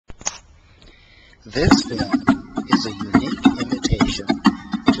This film is a unique invitation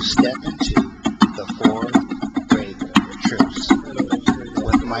to step into the four great truths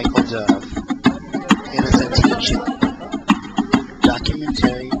with Michael Dove. It is a teaching,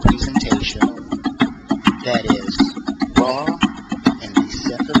 documentary presentation that is raw and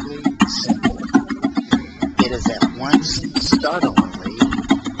deceptively simple. It is at once startlingly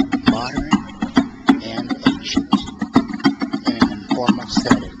modern and ancient in an informal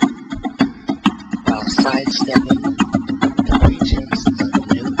setting, while sidestepping the pretense of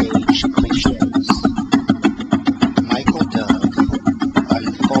New Age cliches. Michael Dove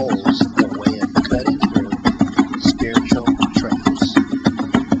unfolds a way of cutting through spiritual traps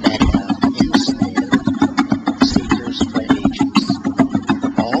that have ensnared seekers for ages.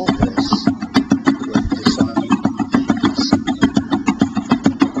 All this with disarming ease.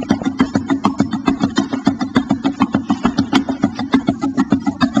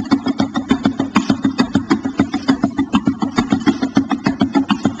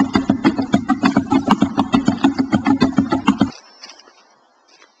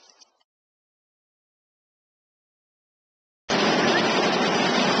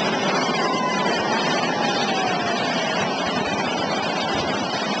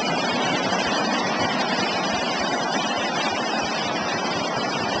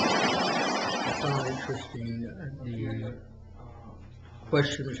 I found interesting the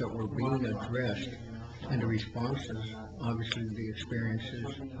questions that were being addressed and the responses, obviously the experiences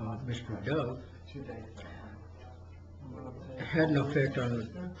of Mr. Dove, had an effect on the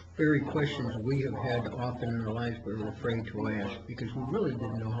very questions we have had often in our lives but were afraid to ask because we really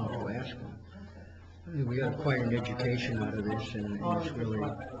didn't know how to ask them. I mean, we got quite an education out of this, and it's really,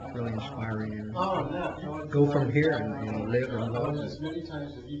 really inspiring. And go from here and live and love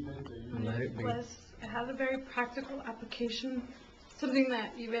and let it be. It has a very practical application, something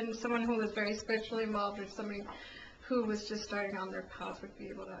that even someone who was very spiritually involved or somebody who was just starting on their path would be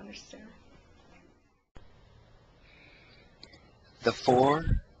able to understand. The Four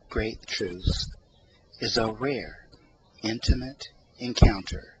Great Truths is a rare, intimate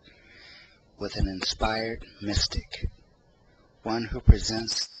encounter with an inspired mystic, one who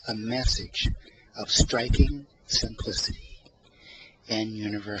presents a message of striking simplicity and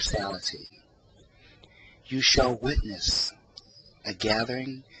universality. You shall witness a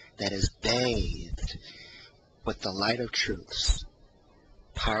gathering that is bathed with the light of truths,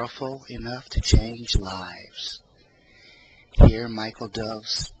 powerful enough to change lives. Here Michael Dove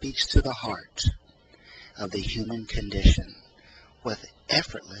speaks to the heart of the human condition with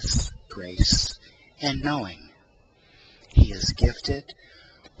effortless grace and knowing. He is gifted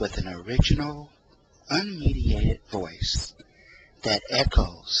with an original, unmediated voice that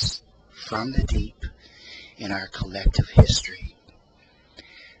echoes from the deep in our collective history.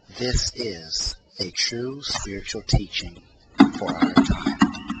 This is a true spiritual teaching for our time.